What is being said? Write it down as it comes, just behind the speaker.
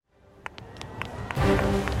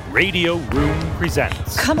Radio Room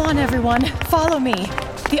presents. Come on, everyone. Follow me.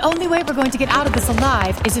 The only way we're going to get out of this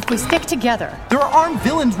alive is if we stick together. There are armed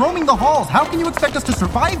villains roaming the halls. How can you expect us to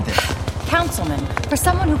survive this? Councilman, for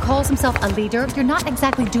someone who calls himself a leader, you're not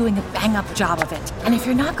exactly doing a bang-up job of it. And if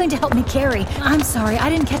you're not going to help me carry, I'm sorry, I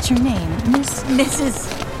didn't catch your name. Mrs.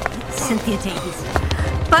 Cynthia Davies.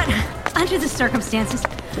 But under the circumstances,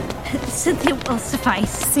 Cynthia will suffice.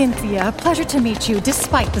 Cynthia, pleasure to meet you,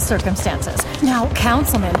 despite the circumstances. Now,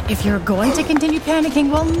 Councilman, if you're going to continue panicking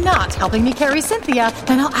while not helping me carry Cynthia,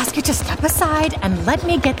 then I'll ask you to step aside and let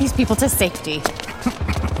me get these people to safety.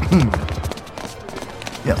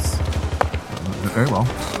 Yes. Very well.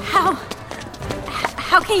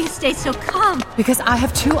 How can you stay so calm? Because I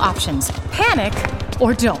have two options, panic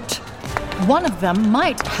or don't. One of them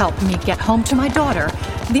might help me get home to my daughter.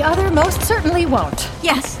 The other most certainly won't.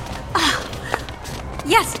 Yes.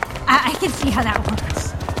 Yes, I can see how that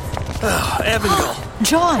works. Avondale.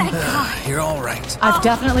 John. You're all right. I've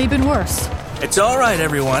definitely been worse. It's all right,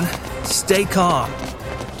 everyone. Stay calm.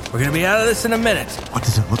 We're gonna be out of this in a minute. What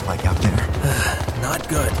does it look like out there? Not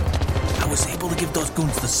good. I was able to give those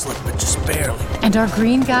goons the slip, but just barely. And our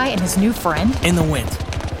green guy and his new friend? In the wind.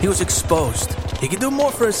 He was exposed. He can do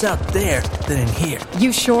more for us out there than in here.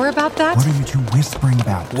 You sure about that? What are you two whispering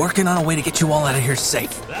about? Working on a way to get you all out of here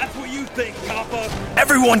safe. That's what you think, copper.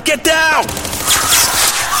 Everyone, get down!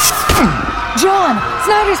 John,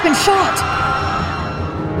 Snyder's been shot.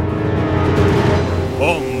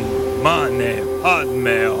 Om mane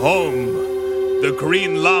padme hum. The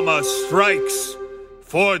Green Llama strikes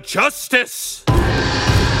for justice.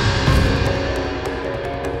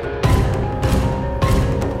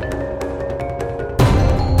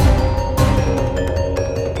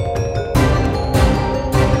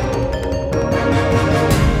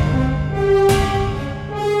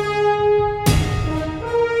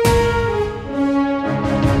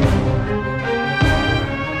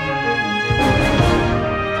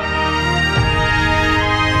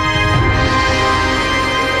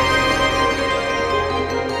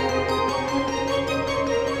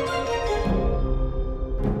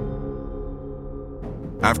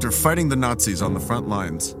 After fighting the Nazis on the front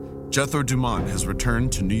lines, Jethro Dumont has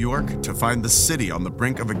returned to New York to find the city on the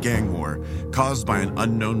brink of a gang war caused by an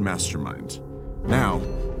unknown mastermind. Now,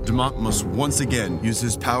 Dumont must once again use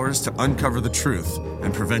his powers to uncover the truth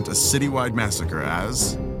and prevent a citywide massacre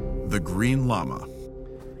as the Green Llama.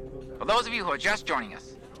 For those of you who are just joining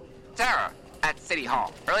us, terror at City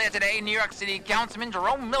Hall. Earlier today, New York City Councilman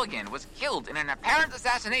Jerome Milligan was killed in an apparent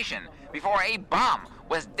assassination before a bomb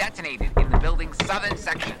was detonated in the building's southern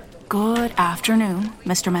section. Good afternoon,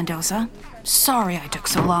 Mr. Mendoza. Sorry I took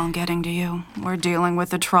so long getting to you. We're dealing with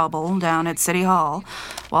the trouble down at City Hall,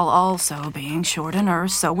 while also being short a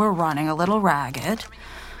nurse, so we're running a little ragged.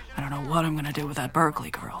 I don't know what I'm gonna do with that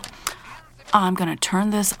Berkeley girl. I'm gonna turn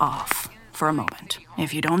this off for a moment,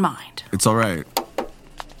 if you don't mind. It's all right.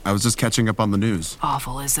 I was just catching up on the news.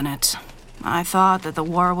 Awful, isn't it? I thought that the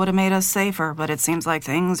war would have made us safer, but it seems like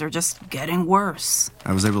things are just getting worse.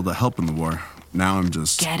 I was able to help in the war. Now I'm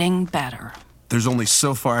just... Getting better. There's only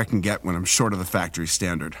so far I can get when I'm short of the factory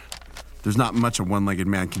standard. There's not much a one-legged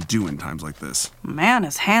man can do in times like this. A man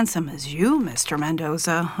as handsome as you, Mr.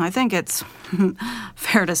 Mendoza, I think it's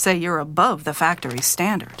fair to say you're above the factory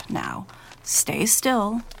standard. Now, stay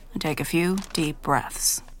still and take a few deep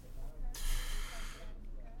breaths.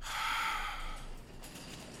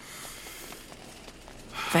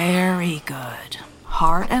 Very good.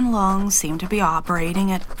 Heart and lungs seem to be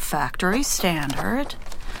operating at factory standard.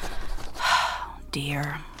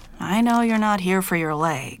 Dear, I know you're not here for your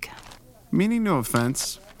leg. Meaning no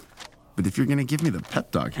offense, but if you're gonna give me the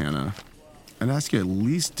pep talk, Hannah, I'd ask you at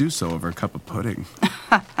least do so over a cup of pudding.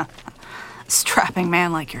 A strapping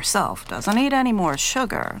man like yourself doesn't need any more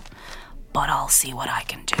sugar, but I'll see what I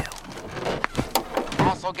can do.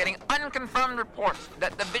 Also getting unconfirmed reports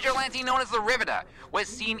that the vigilante known as the Riveter was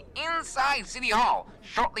seen inside City Hall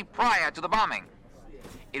shortly prior to the bombing.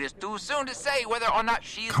 It is too soon to say whether or not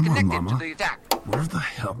she is connected to the attack. Where the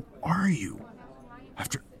hell are you?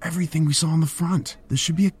 After everything we saw on the front, this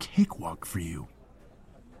should be a cakewalk for you.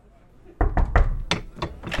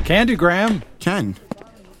 Candygram. Ken,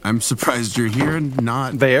 I'm surprised you're here and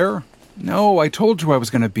not... There? No, I told you I was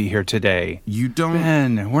going to be here today. You don't...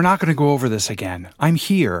 Ben, we're not going to go over this again. I'm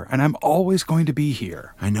here, and I'm always going to be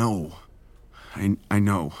here. I know. I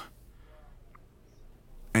know.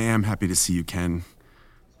 I am happy to see you, Ken.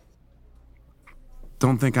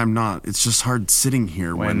 Don't think I'm not. It's just hard sitting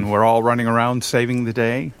here when we're all running around saving the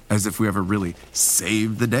day. As if we ever really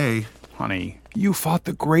saved the day. Honey, you fought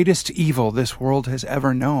the greatest evil this world has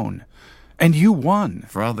ever known. And you won.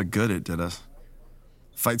 For all the good it did us.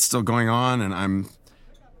 Fight's still going on, and I'm...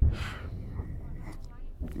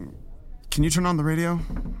 Can you turn on the radio?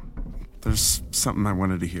 There's something I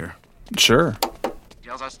wanted to hear. Sure.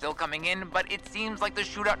 Details are still coming in, but it seems like the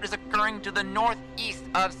shootout is occurring to the northeast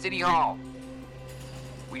of City Hall.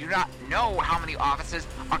 We do not know how many officers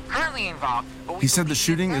are currently involved, but He said the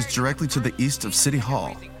shooting is directly to the east of City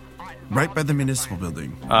Hall, right by the municipal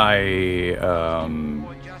building.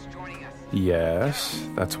 Yes,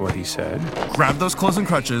 that's what he said. Grab those clothes and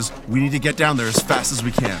crutches. We need to get down there as fast as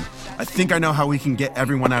we can. I think I know how we can get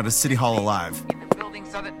everyone out of City Hall alive. in the building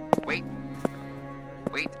so that... Wait.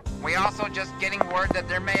 We also just getting word that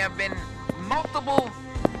there may have been multiple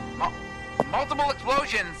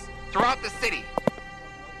explosions throughout the city.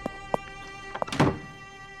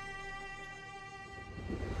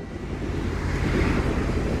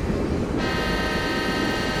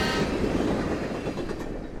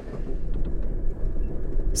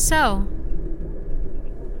 So,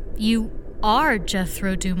 you are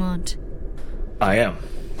Jethro Dumont. I am.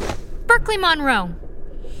 Berkeley Monroe.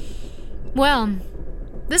 Well,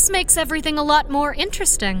 this makes everything a lot more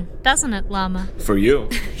interesting, doesn't it, Llama? For you.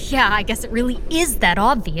 Yeah, I guess it really is that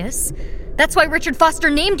obvious. That's why Richard Foster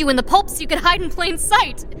named you in the pulp so you could hide in plain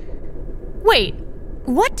sight. Wait,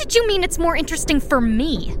 what did you mean it's more interesting for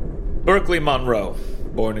me? Berkeley Monroe.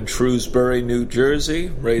 Born in Shrewsbury, New Jersey,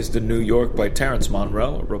 raised in New York by Terrence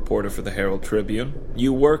Monroe, a reporter for the Herald Tribune.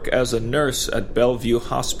 You work as a nurse at Bellevue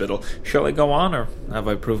Hospital. Shall I go on, or have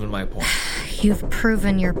I proven my point? You've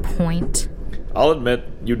proven your point. I'll admit,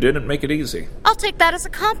 you didn't make it easy. I'll take that as a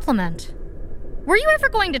compliment. Were you ever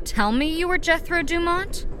going to tell me you were Jethro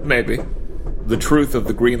Dumont? Maybe. The truth of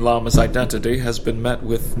the Green Llama's identity has been met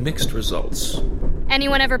with mixed results.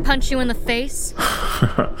 Anyone ever punch you in the face?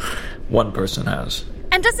 One person has.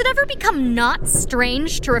 And does it ever become not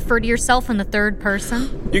strange to refer to yourself in the third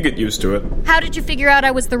person? You get used to it. How did you figure out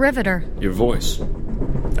I was the Riveter? Your voice.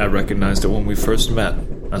 I recognized it when we first met,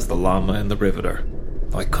 as the Llama and the Riveter.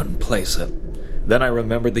 I couldn't place it. Then I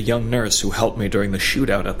remembered the young nurse who helped me during the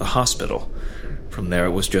shootout at the hospital. From there,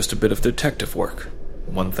 it was just a bit of detective work.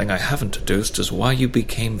 One thing I haven't deduced is why you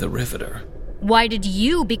became the Riveter. Why did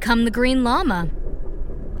you become the Green Llama?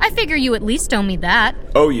 I figure you at least owe me that.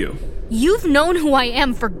 Oh, you. You've known who I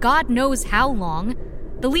am for God knows how long.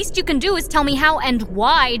 The least you can do is tell me how and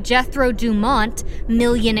why Jethro Dumont,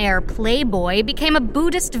 millionaire playboy, became a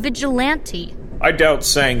Buddhist vigilante. I doubt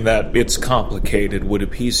saying that it's complicated would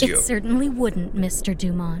appease you. It certainly wouldn't, Mr.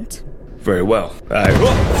 Dumont. Very well.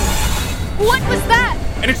 What was that?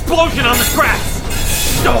 An explosion on the tracks!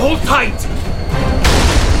 So hold tight!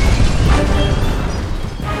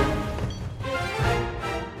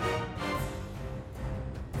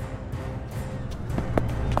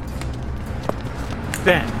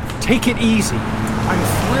 Ben, take it easy.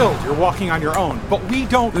 I'm thrilled you're walking on your own, but we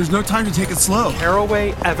don't... There's no time to take it slow.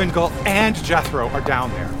 Caraway, Evangel, and Jethro are down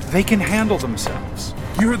there. They can handle themselves.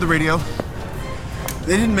 You heard the radio.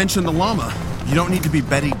 They didn't mention the llama. You don't need to be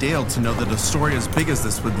Betty Dale to know that a story as big as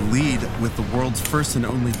this would lead with the world's first and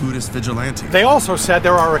only Buddhist vigilante. They also said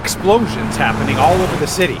there are explosions happening all over the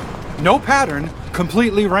city. No pattern,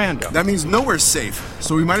 completely random. That means nowhere's safe,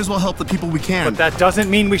 so we might as well help the people we can. But that doesn't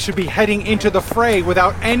mean we should be heading into the fray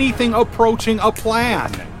without anything approaching a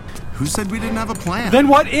plan. Who said we didn't have a plan? Then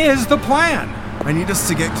what is the plan? I need us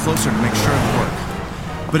to get closer to make sure it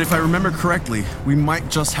works. But if I remember correctly, we might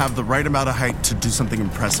just have the right amount of height to do something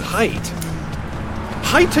impressive. Height?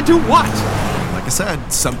 Height to do what? Like I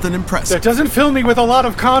said, something impressive. That doesn't fill me with a lot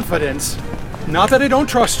of confidence. Not that I don't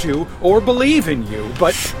trust you or believe in you,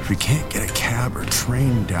 but... We can't get a cab or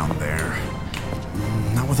train down there.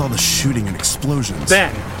 Not with all the shooting and explosions.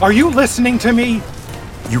 Ben, are you listening to me?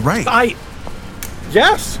 You're right.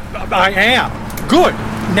 Yes, I am. Good.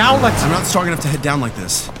 Now let's... I'm not strong enough to head down like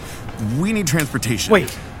this. We need transportation.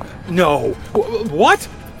 Wait. No. What?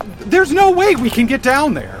 There's no way we can get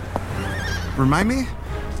down there. Remind me?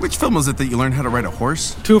 Which film was it that you learned how to ride a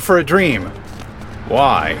horse? 2 for a Dream.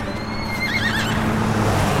 Why?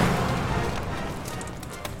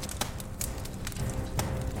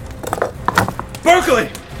 Berkeley!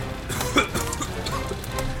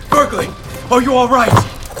 Berkeley! Are you all right?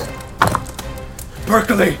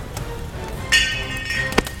 Berkeley!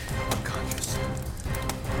 Unconscious.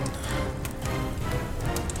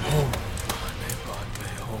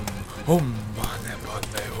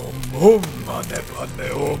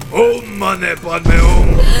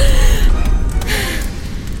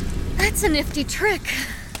 That's a nifty trick.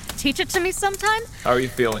 Teach it to me sometime? How are you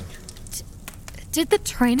feeling? Did the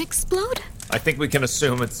train explode? I think we can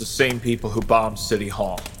assume it's the same people who bombed City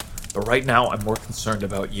Hall. But right now, I'm more concerned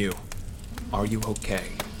about you. Are you okay?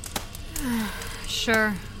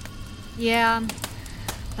 Sure. Yeah.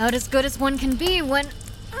 About as good as one can be when...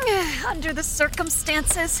 under the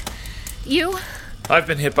circumstances. You? I've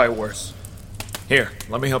been hit by worse. Here,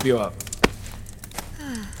 let me help you up.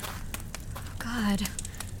 God.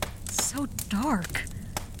 It's so dark.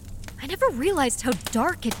 I never realized how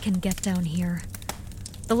dark it can get down here.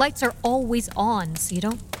 The lights are always on, so you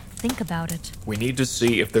don't think about it. We need to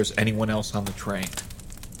see if there's anyone else on the train.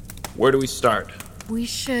 Where do we start? We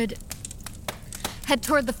should head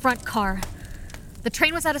toward the front car. The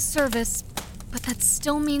train was out of service, but that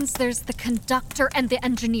still means there's the conductor and the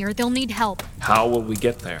engineer. They'll need help. How will we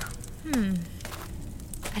get there?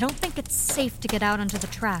 I don't think it's safe to get out onto the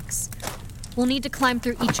tracks. We'll need to climb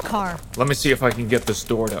through each car. Let me see if I can get this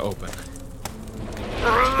door to open.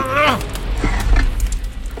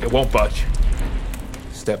 It won't budge.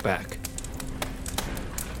 Step back.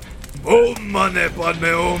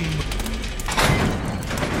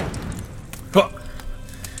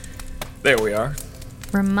 There we are.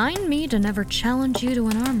 Remind me to never challenge you to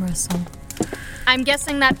an arm wrestle. I'm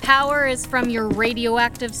guessing that power is from your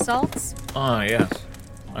radioactive salts? Ah, yes.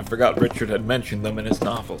 I forgot Richard had mentioned them in his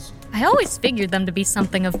novels. I always figured them to be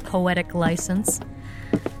something of poetic license.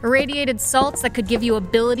 Irradiated salts that could give you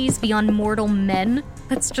abilities beyond mortal men?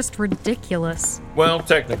 That's just ridiculous. Well,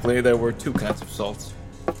 technically, there were two kinds of salts.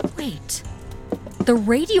 Wait. The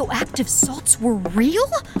radioactive salts were real?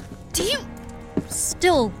 Do you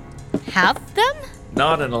still have them?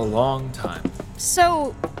 Not in a long time.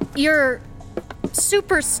 So, your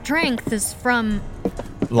super strength is from...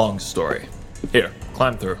 Long story. Here,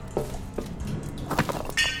 climb through.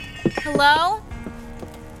 Hello?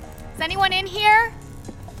 Is anyone in here?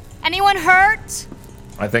 Anyone hurt?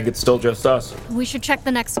 I think it's still just us. We should check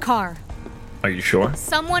the next car. Are you sure?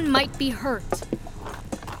 Someone might be hurt.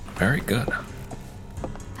 Very good.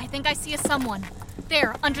 I think I see someone.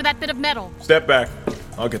 There, under that bit of metal. Step back.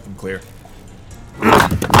 I'll get them clear.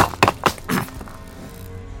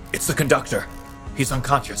 It's the conductor. He's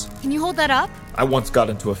unconscious. Can you hold that up? I once got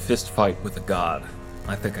into a fist fight with a god.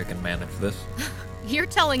 I think I can manage this. You're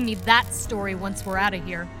telling me that story once we're out of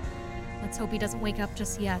here. Let's hope he doesn't wake up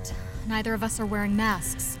just yet. Neither of us are wearing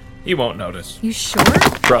masks. He won't notice. You sure?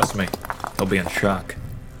 Trust me. He'll be in shock.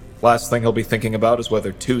 Last thing he'll be thinking about is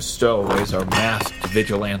whether two stowaways are masked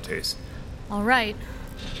vigilantes. All right.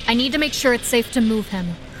 I need to make sure it's safe to move him.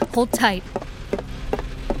 Hold tight.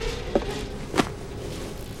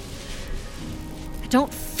 I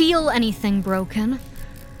don't feel anything broken.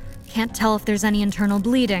 Can't tell if there's any internal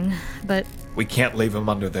bleeding, but... We can't leave him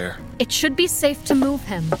under there. It should be safe to move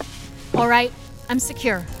him. All right, I'm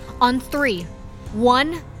secure. On 3.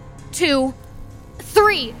 1, 2,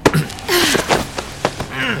 3!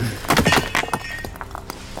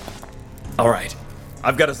 All right.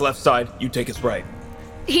 I've got his left side. You take his right.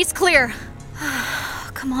 He's clear.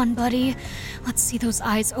 Come on, buddy. Let's see those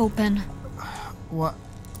eyes open. What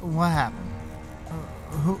happened?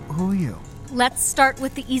 Who are you? Let's start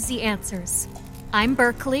with the easy answers. I'm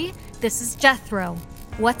Berkeley. This is Jethro.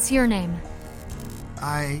 What's your name?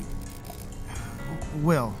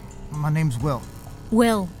 Will. My name's Will.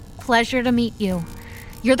 Will. Pleasure to meet you.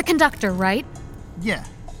 You're the conductor, right? Yeah.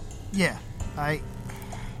 There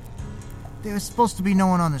was supposed to be no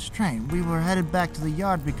one on this train. We were headed back to the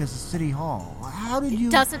yard because of City Hall. How did you...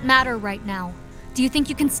 It doesn't matter right now. Do you think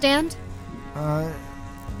you can stand?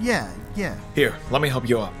 Yeah. Here, let me help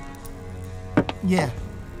you up. Yeah.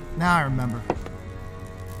 Now I remember.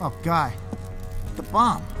 Oh, Guy. The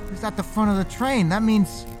bomb. He's at the front of the train. That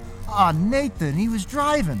means... Nathan, he was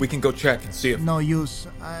driving. We can go check and see if... No use.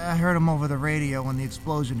 I heard him over the radio when the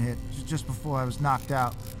explosion hit, just before I was knocked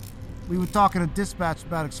out. We were talking to dispatch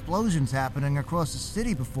about explosions happening across the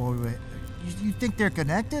city before we were... You think they're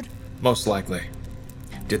connected? Most likely.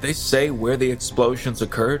 Did they say where the explosions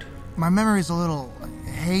occurred? My memory's a little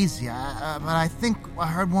hazy, but I think I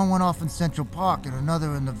heard one went off in Central Park and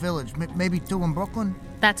another in the village. Maybe 2 in Brooklyn?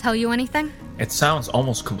 That tell you anything? It sounds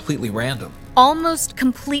almost completely random. Almost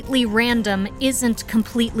completely random isn't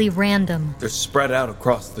completely random. They're spread out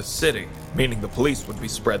across the city, meaning the police would be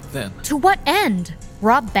spread thin. To what end?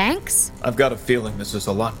 Rob banks? I've got a feeling this is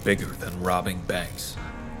a lot bigger than robbing banks.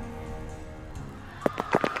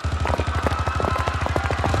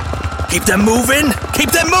 Keep them moving!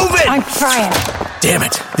 Keep them moving! I'm trying. Damn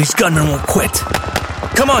it, these gunmen won't quit.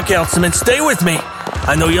 Come on, Councilman, stay with me.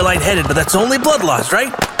 I know you're lightheaded, but that's only blood loss,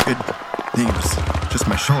 right? Good thieves. Just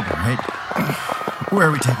my shoulder, right? Where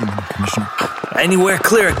are we taking them, Commissioner? Anywhere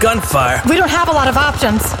clear of gunfire. We don't have a lot of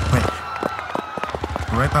options. Wait.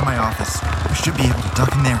 We're right by my office. We should be able to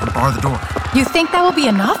duck in there and bar the door. You think that will be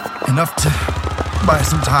enough? Enough to buy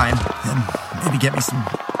some time and maybe get me some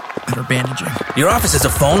better bandaging. Your office has a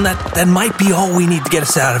phone? That might be all we need to get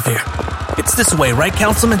us out of here. It's this way, right,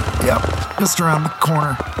 Councilman? Yep, just around the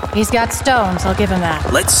corner. He's got stones, I'll give him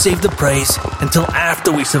that. Let's save the praise until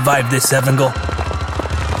after we survive this, Evangel.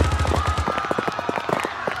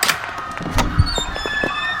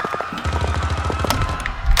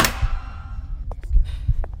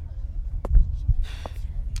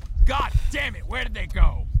 God damn it, where did they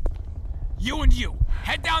go? You and you,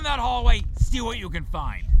 head down that hallway, see what you can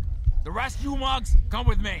find. The rest of you mugs, come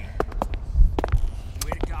with me.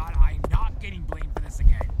 Swear to God, I'm not getting blamed for this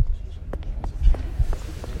again.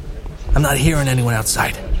 I'm not hearing anyone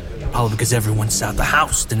outside. Probably because everyone's out the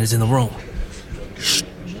house and is in the room. Shh,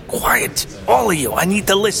 quiet, all of you. I need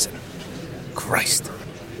to listen. Christ.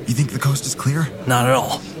 You think the coast is clear? Not at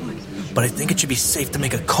all. But I think it should be safe to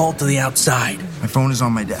make a call to the outside. My phone is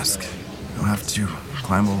on my desk. I'll have to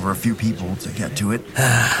climb over a few people to get to it.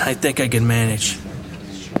 I think I can manage.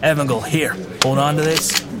 Evangel, here. Hold on to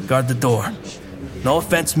this. Guard the door. No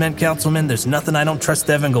offense meant, Councilman. There's nothing I don't trust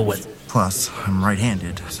Evangel with. Plus, I'm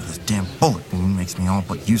right-handed, so this damn bullet wound makes me all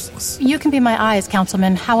but useless. You can be my eyes,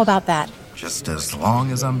 Councilman. How about that? Just as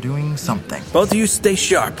long as I'm doing something. Both of you stay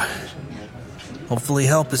sharp. Hopefully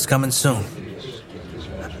help is coming soon.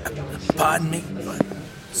 Pardon me.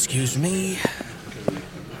 Excuse me.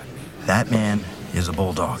 That man is a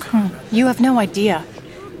bulldog. You have no idea.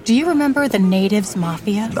 Do you remember the Natives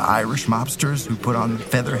Mafia? The Irish mobsters who put on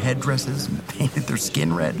feather headdresses and painted their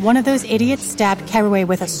skin red? One of those idiots stabbed Caraway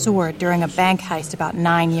with a sword during a bank heist about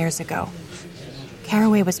 9 years ago.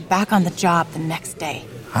 Caraway was back on the job the next day.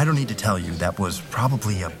 I don't need to tell you that was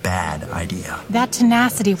probably a bad idea. That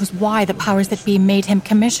tenacity was why the powers that be made him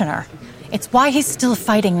commissioner. It's why he's still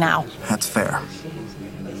fighting now. That's fair.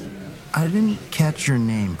 I didn't catch your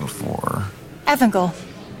name before. Evangel.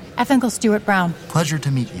 Evangel Stewart Brown. Pleasure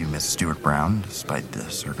to meet you, Miss Stewart Brown, despite the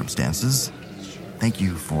circumstances. Thank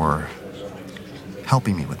you for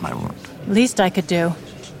helping me with my wound. Least I could do.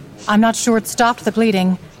 I'm not sure it stopped the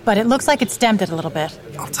bleeding, but it looks like it stemmed it a little bit.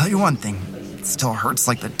 I'll tell you one thing. It still hurts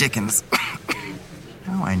like the dickens.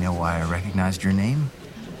 Now I know why I recognized your name.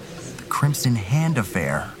 The Crimson Hand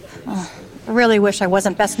affair. Really wish I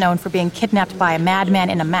wasn't best known for being kidnapped by a madman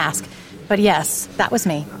in a mask. But yes, that was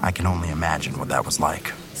me. I can only imagine what that was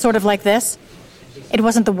like. Sort of like this. It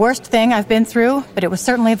wasn't the worst thing I've been through, but it was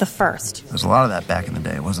certainly the first. There's a lot of that back in the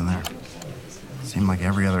day, wasn't there? It seemed like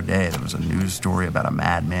every other day there was a news story about a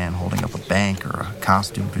madman holding up a bank or a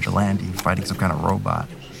costume vigilante fighting some kind of robot.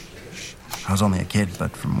 I was only a kid,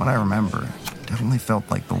 but from what I remember, it definitely felt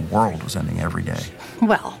like the world was ending every day.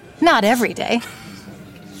 Well, not every day.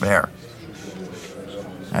 Fair.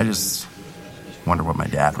 I just wonder what my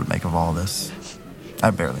dad would make of all this. I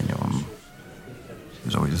barely knew him. He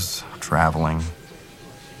was always traveling,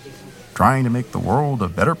 trying to make the world a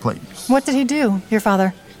better place. What did he do, your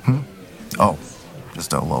father? Oh,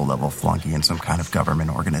 just a low-level flunky in some kind of government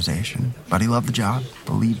organization. But he loved the job,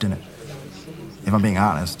 believed in it. If I'm being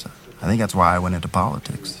honest, I think that's why I went into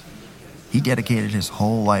politics. He dedicated his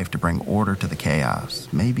whole life to bring order to the chaos.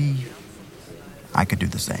 Maybe I could do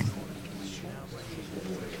the same.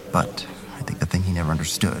 But I think the thing he never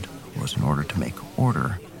understood was in order to make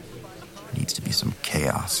order, there needs to be some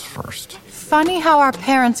chaos first. Funny how our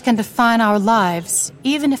parents can define our lives,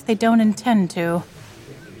 even if they don't intend to.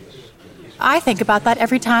 I think about that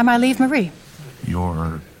every time I leave Marie.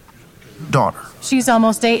 Your daughter. She's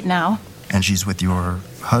almost 8 now. And she's with your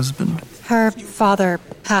husband? Her father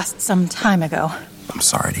passed some time ago. I'm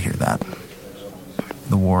sorry to hear that.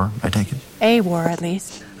 The war, I take it? A war, at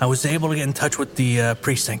least. I was able to get in touch with the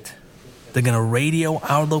precinct. They're gonna radio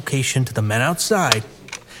our location to the men outside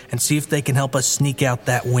and see if they can help us sneak out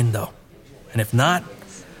that window. And if not,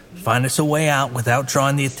 find us a way out without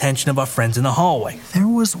drawing the attention of our friends in the hallway. There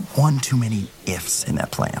was one too many ifs in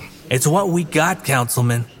that plan. It's what we got,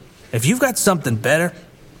 Councilman. If you've got something better,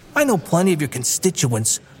 I know plenty of your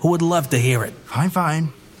constituents who would love to hear it.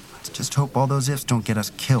 Fine. Let's just hope all those ifs don't get us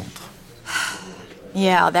killed.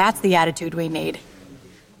 Yeah, that's the attitude we need.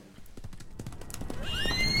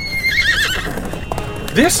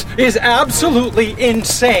 This is absolutely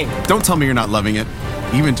insane. Don't tell me you're not loving it,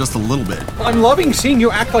 even just a little bit. I'm loving seeing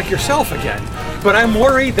you act like yourself again, but I'm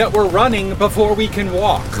worried that we're running before we can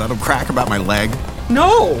walk. Is that a crack about my leg?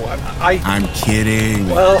 No, I'm kidding.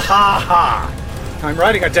 Well, ha. I'm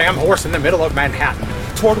riding a damn horse in the middle of Manhattan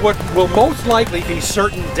toward what will most likely be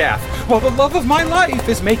certain death, while the love of my life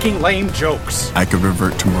is making lame jokes. I could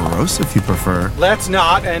revert to morose if you prefer. Let's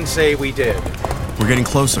not and say we did. We're getting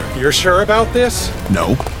closer. You're sure about this?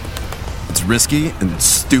 No. It's risky and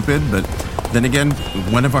stupid, but Then again,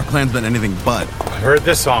 when have our plans been anything but? I've heard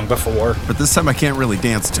this song before. But this time I can't really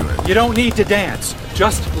dance to it. You don't need to dance.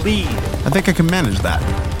 Just lead. I think I can manage that.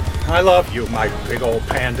 I love you, my big old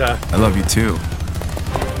panda. I love you too.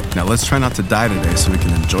 Now let's try not to die today so we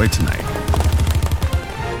can enjoy tonight.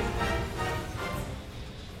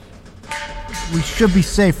 We should be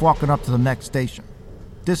safe walking up to the next station.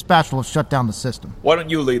 Dispatch will have shut down the system. Why don't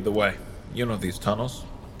you lead the way? You know these tunnels.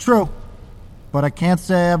 True. But I can't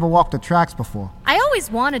say I ever walked the tracks before. I always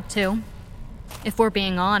wanted to, if we're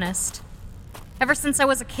being honest. Ever since I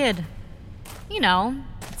was a kid. You know,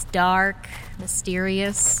 it's dark,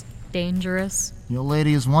 mysterious, dangerous. Your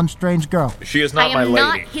lady is one strange girl. She is not my lady.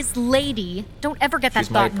 I am not his lady. Don't ever get that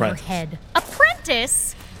thought in your head.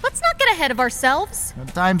 Apprentice? Let's not get ahead of ourselves.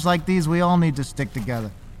 At times like these, we all need to stick together.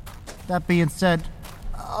 That being said,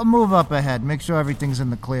 I'll move up ahead, make sure everything's in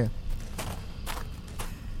the clear.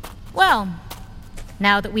 Well,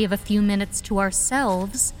 now that we have a few minutes to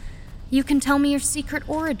ourselves, you can tell me your secret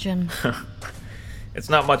origin. It's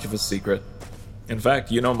not much of a secret. In fact,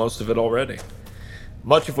 you know most of it already.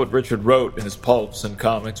 Much of what Richard wrote in his pulps and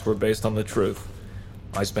comics were based on the truth.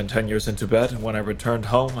 I spent 10 years in Tibet, and when I returned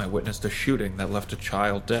home, I witnessed a shooting that left a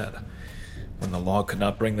child dead. When the law could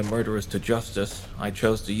not bring the murderers to justice, I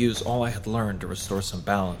chose to use all I had learned to restore some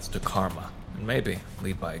balance to karma, and maybe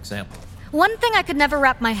lead by example. One thing I could never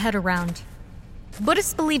wrap my head around.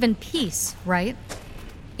 Buddhists believe in peace, right?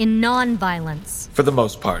 In non-violence. For the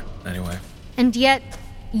most part, anyway. And yet,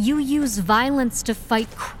 you use violence to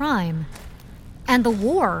fight crime. And the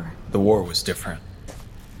war. The war was different.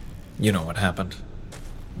 You know what happened.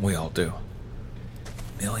 We all do.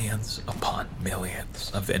 Millions upon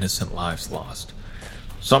millions of innocent lives lost.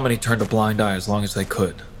 So many turned a blind eye as long as they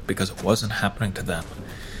could, because it wasn't happening to them.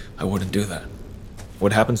 I wouldn't do that.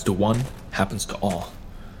 What happens to one, happens to all.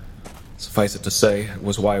 Suffice it to say, it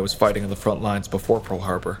was why I was fighting on the front lines before Pearl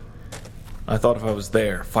Harbor. I thought if I was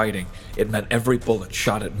there, fighting, it meant every bullet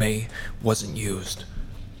shot at me wasn't used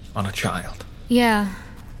on a child. Yeah.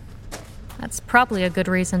 That's probably a good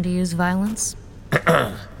reason to use violence.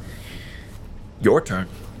 Your turn.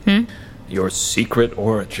 Your secret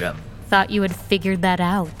origin. Thought you had figured that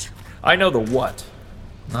out. I know the what,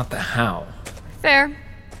 not the how. Fair.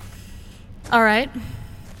 All right.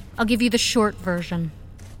 I'll give you the short version.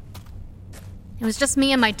 It was just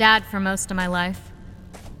me and my dad for most of my life.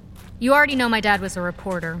 You already know my dad was a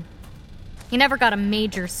reporter. He never got a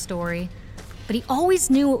major story, but he always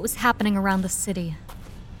knew what was happening around the city.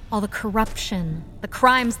 All the corruption, the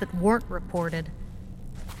crimes that weren't reported.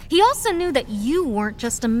 He also knew that you weren't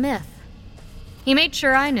just a myth. He made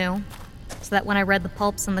sure I knew, so that when I read the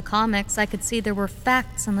pulps and the comics, I could see there were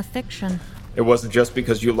facts in the fiction. It wasn't just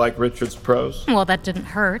because you like Richard's prose? Well, that didn't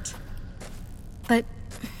hurt. But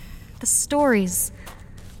the stories,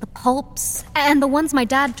 the pulps, and the ones my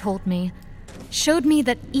dad told me, showed me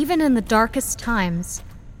that even in the darkest times,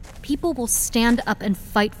 people will stand up and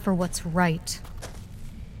fight for what's right.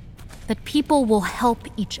 That people will help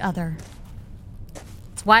each other.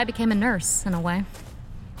 It's why I became a nurse, in a way.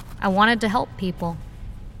 I wanted to help people.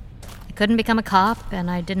 I couldn't become a cop,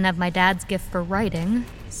 and I didn't have my dad's gift for writing,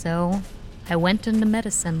 so I went into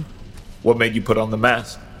medicine. What made you put on the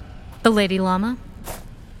mask? The Lady Llama.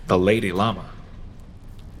 The Lady Llama?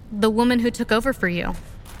 The woman who took over for you.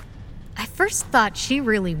 I first thought she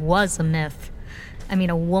really was a myth. I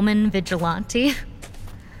mean, a woman vigilante.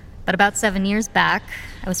 But about 7 years back,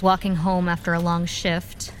 I was walking home after a long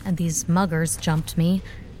shift, and these muggers jumped me.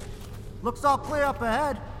 Looks all clear up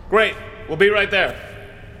ahead. Great, we'll be right there.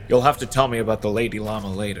 You'll have to tell me about the Lady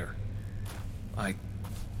Llama later. I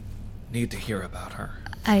need to hear about her.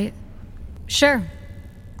 Sure.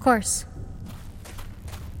 Of course.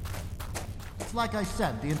 It's like I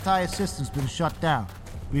said, the entire system's been shut down.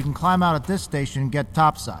 We can climb out at this station and get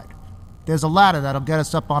topside. There's a ladder that'll get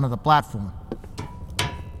us up onto the platform.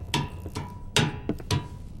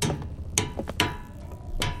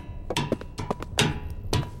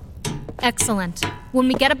 Excellent. When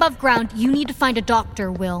we get above ground, you need to find a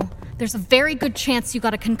doctor, Will. There's a very good chance you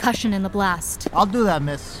got a concussion in the blast. I'll do that,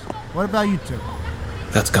 miss. What about you two?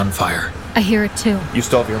 That's gunfire. I hear it too. You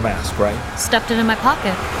still have your mask, right? Stuffed it in my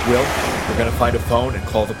pocket. Will, we're gonna find a phone and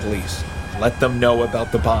call the police. Let them know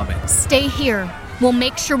about the bombing. Stay here. We'll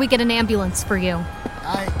make sure we get an ambulance for you.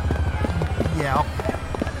 Yeah, okay.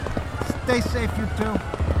 Stay safe, you two.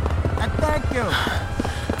 And thank you.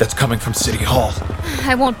 That's coming from City Hall.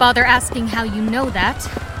 I won't bother asking how you know that.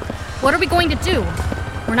 What are we going to do?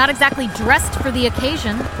 We're not exactly dressed for the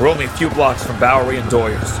occasion. We're only a few blocks from Bowery and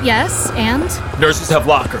Doyers. Yes, and? Nurses have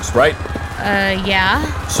lockers, right?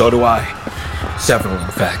 Yeah. So do I. Several, in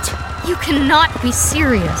fact. You cannot Be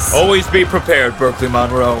serious. Always be prepared, Berkeley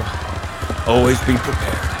Monroe. Always be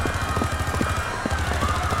prepared.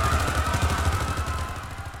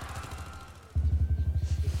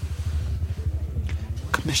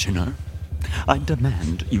 Commissioner, I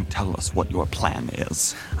demand you tell us what your plan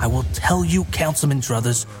is. I will tell you, Councilman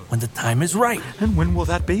Druthers, when the time is right. And when will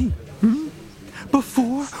that be?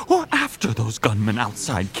 Before or after those gunmen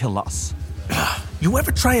outside kill us? You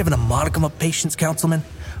ever try having a modicum of patience, Councilman?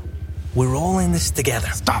 We're all in this together.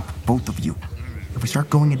 Stop, both of you. If we start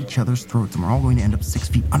going at each other's throats, then we're all going to end up 6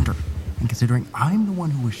 feet under. And considering I'm the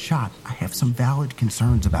one who was shot, I have some valid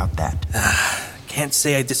concerns about that. Can't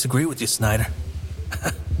say I disagree with you, Snyder.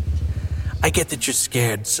 I get that you're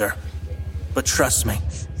scared, sir. But trust me,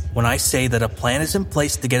 when I say that a plan is in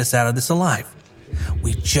place to get us out of this alive,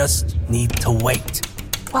 we just need to wait.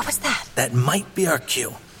 What was that? That might be our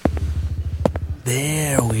cue.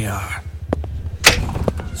 There we are.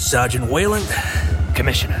 Sergeant Wayland.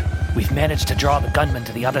 Commissioner, we've managed to draw the gunman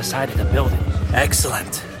to the other side of the building.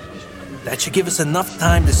 Excellent. That should give us enough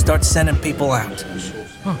time to start sending people out.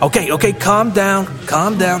 Okay, calm down,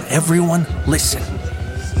 everyone, listen.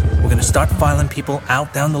 We're gonna start filing people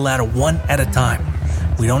out down the ladder one at a time.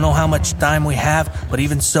 We don't know how much time we have, but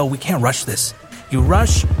even so, we can't rush this. You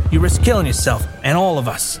rush, you risk killing yourself, and all of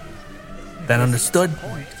us. That understood?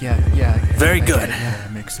 Yeah. Very good. Yeah,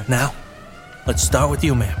 that makes sense. Now, let's start with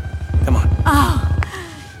you, ma'am. Come on. Oh,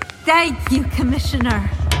 thank you, Commissioner.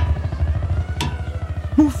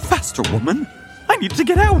 Move faster, woman. I need to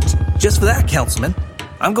get out. Just for that, Councilman,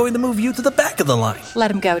 I'm going to move you to the back of the line.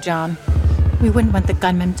 Let him go, John. We wouldn't want the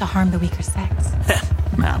gunman to harm the weaker sex.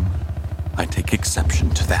 Ma'am, I take exception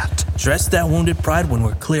to that. Dress that wounded pride when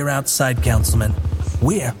we're clear outside, Councilman.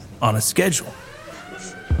 We're on a schedule.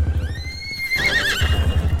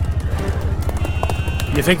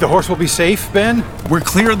 You think the horse will be safe, Ben? We're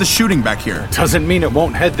clear of the shooting back here. Doesn't mean it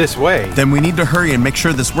won't head this way. Then we need to hurry and make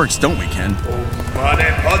sure this works, don't we, Ken?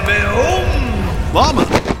 Llama!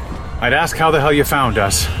 I'd ask how the hell you found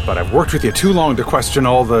us, but I've worked with you too long to question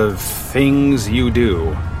all the things you do.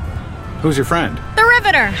 Who's your friend? The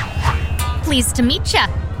Riveter. Pleased to meet ya.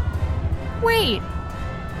 Wait,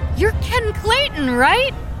 you're Ken Clayton,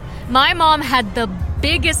 right? My mom had the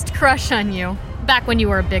biggest crush on you, back when you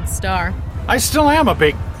were a big star. I still am a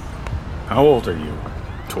big... How old are you?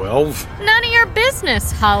 12? None of your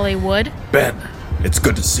business, Hollywood. Ben, it's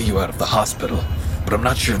good to see you out of the hospital, but I'm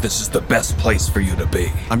not sure this is the best place for you to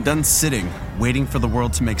be. I'm done sitting, waiting for the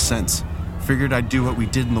world to make sense. Figured I'd do what we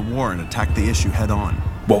did in the war and attack the issue head on.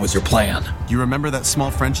 What was your plan? You remember that small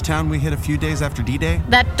French town we hit a few days after D-Day?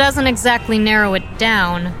 That doesn't exactly narrow it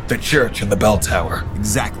down. The church and the bell tower.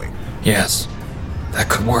 Exactly. Yes, that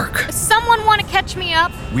could work. Someone want to catch me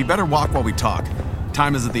up? We better walk while we talk.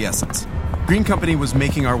 Time is of the essence. Green Company was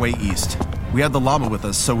making our way east. We had the llama with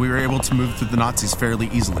us, so we were able to move through the Nazis fairly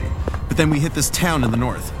easily. But then we hit this town in the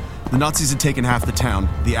north. The Nazis had taken half the town,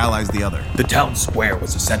 the Allies the other. The town square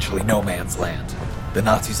was essentially no man's land. The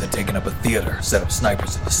Nazis had taken up a theater, set up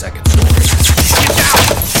snipers in the second story.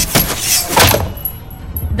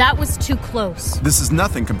 That was too close. This is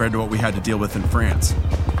nothing compared to what we had to deal with in France.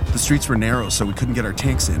 The streets were narrow, so we couldn't get our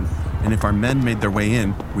tanks in, and if our men made their way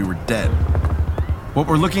in, we were dead. What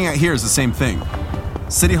we're looking at here is the same thing.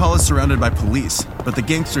 City Hall is surrounded by police, but the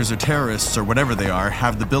gangsters or terrorists or whatever they are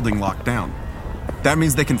have the building locked down. That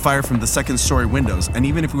means they can fire from the second-story windows, and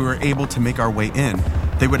even if we were able to make our way in,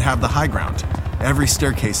 they would have the high ground. Every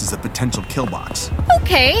staircase is a potential kill box.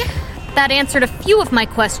 Okay, that answered a few of my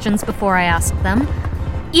questions before I asked them.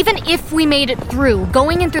 Even if we made it through,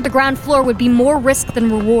 going in through the ground floor would be more risk than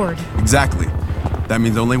reward. Exactly. That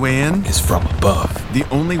means the only way in is from above. The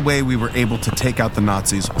only way we were able to take out the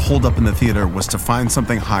Nazis holed up in the theater was to find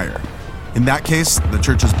something higher. In that case, the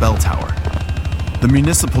church's bell tower. The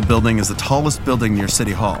municipal building is the tallest building near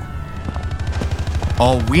City Hall.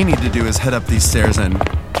 All we need to do is head up these stairs and...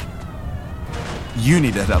 You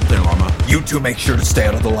need to head up there, Llama. You two make sure to stay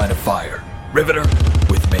out of the line of fire. Riveter,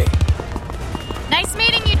 with me. Nice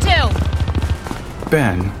meeting you two.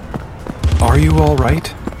 Ben, are you all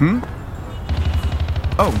right?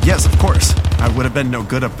 Oh, yes, of course. I would have been no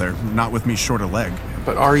good up there, not with me short a leg.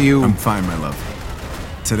 But are you... I'm fine, my love.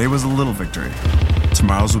 Today was a little victory.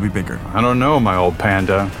 Tomorrow's will be bigger. I don't know, my old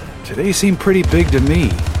panda. Today seemed pretty big to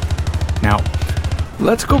me. Now,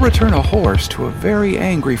 let's go return a horse to a very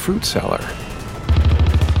angry fruit seller.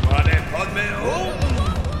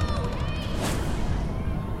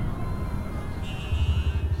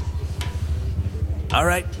 All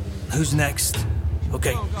right, who's next?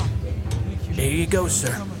 Okay. Here you go, sir.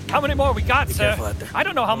 How many more we got, Be sir? careful out there. I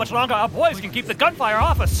don't know how much longer our boys can keep the gunfire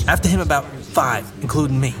off us. After him, about 5,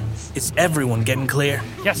 including me. Is everyone getting clear?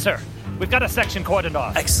 Yes, sir. We've got a section cordoned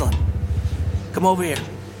off. Excellent. Come over here.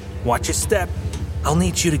 Watch your step. I'll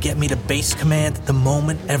need you to get me to base command the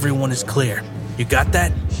moment everyone is clear. You got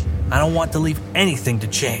that? I don't want to leave anything to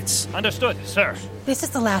chance. Understood, sir. This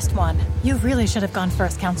is the last one. You really should have gone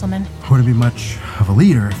first, Councilman. Wouldn't be much of a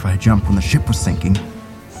leader if I jumped when the ship was sinking.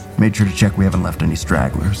 Made sure to check we haven't left any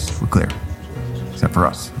stragglers. We're clear. Except for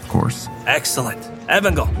us, of course. Excellent.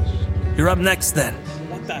 Evangel, you're up next then.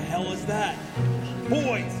 What the hell is that?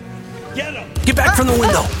 Boys, get him! Get back from the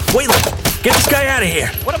window. Waylon, get this guy out of here.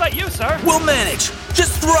 What about you, sir? We'll manage.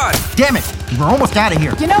 Just run. Damn it! We're almost out of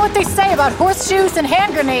here. You know what they say about horseshoes and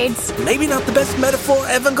hand grenades? Maybe not the best metaphor,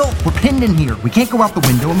 Evangel. We're pinned in here. We can't go out the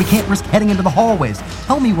window, and we can't risk heading into the hallways.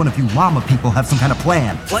 Tell me one of you llama people have some kind of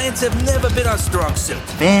plan. Plans have never been our strong suit.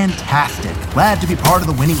 Fantastic. Glad to be part of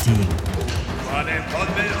the winning team.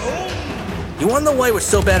 You wanna know why we're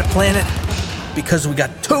so bad at planning? Because we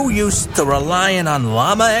got too used to relying on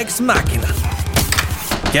Llama Ex Machina.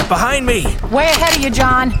 Get behind me! Way ahead of you,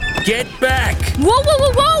 John. Get back! Whoa, whoa,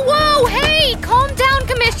 whoa, whoa, whoa! Hey, calm down,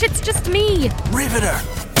 Commish. It's just me. Riveter!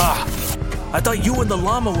 I thought you and the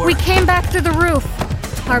llama were... We came back through the roof.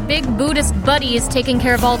 Our big Buddhist buddy is taking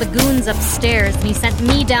care of all the goons upstairs, and he sent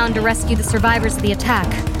me down to rescue the survivors of the attack.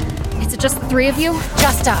 Is it just the three of you?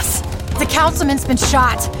 Just us. The councilman's been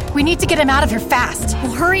shot. We need to get him out of here fast.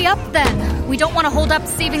 Well, hurry up then. We don't want to hold up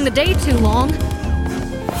saving the day too long.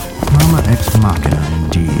 Llama Ex Machina,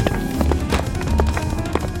 indeed.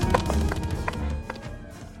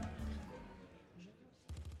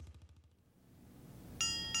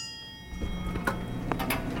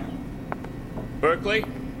 Berkeley,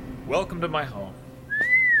 welcome to my home.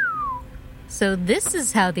 So this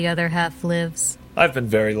is how the other half lives. I've been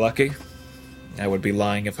very lucky. I would be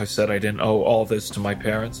lying if I said I didn't owe all this to my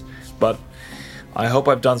parents, but I hope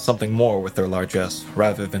I've done something more with their largesse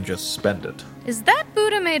rather than just spend it. Is that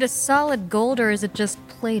Buddha made of solid gold or is it just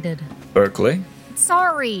plated? Berkeley?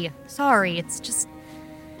 Sorry, it's just...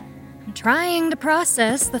 I'm trying to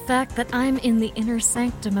process the fact that I'm in the inner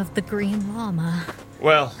sanctum of the Green Llama.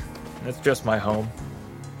 Well, it's just my home.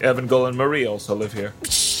 Evangel and Marie also live here.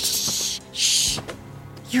 Shh.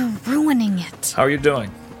 You're ruining it. How are you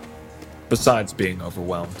doing? Besides being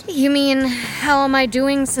overwhelmed. You mean, how am I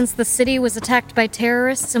doing since the city was attacked by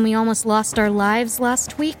terrorists and we almost lost our lives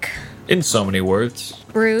last week? In so many words.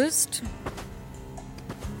 Bruised.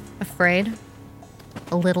 Afraid.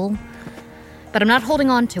 A little. But I'm not holding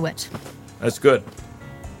on to it. That's good.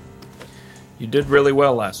 You did really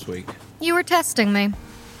well last week. You were testing me.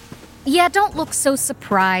 Yeah, don't look so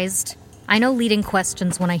surprised. I know leading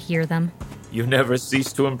questions when I hear them. You never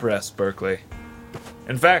cease to impress, Berkeley.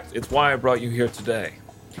 In fact, it's why I brought you here today.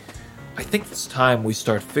 I think it's time we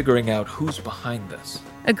start figuring out who's behind this.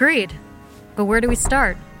 Agreed. But where do we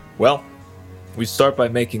start? Well, we start by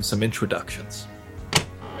making some introductions.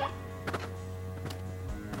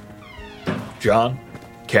 John,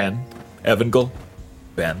 Ken, Evangel,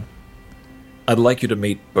 Ben. I'd like you to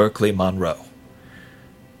meet Berkeley Monroe,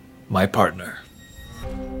 my partner.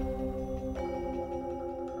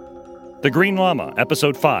 The Green Llama,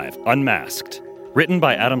 Episode 5, Unmasked. Written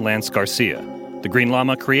by Adam Lance Garcia. The Green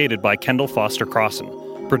Llama created by Kendall Foster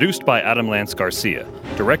Crossan. Produced by Adam Lance Garcia.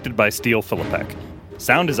 Directed by Steele Philippek.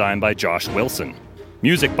 Sound design by Josh Wilson.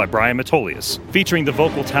 Music by Brian Metolius. Featuring the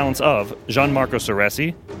vocal talents of Gianmarco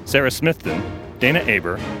Ceresi, Sarah Smithton, Dana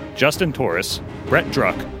Aber, Justin Torres, Brett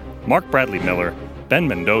Druck, Mark Bradley Miller, Ben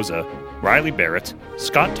Mendoza, Riley Barrett,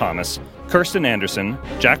 Scott Thomas, Kirsten Anderson,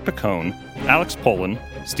 Jack Picone, Alex Poland,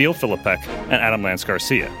 Steele Philippek, and Adam Lance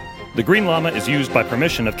Garcia. The Green Llama is used by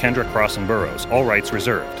permission of Kendra Crossan Burrows, all rights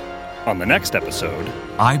reserved. On the next episode...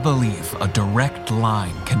 I believe a direct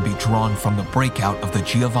line can be drawn from the breakout of the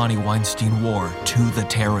Giovanni Weinstein War to the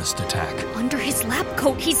terrorist attack. Under his lab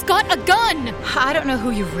coat, he's got a gun! I don't know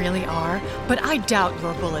who you really are, but I doubt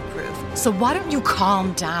you're bulletproof. So why don't you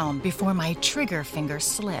calm down before my trigger finger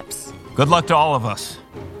slips? Good luck to all of us.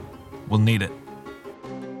 We'll need it.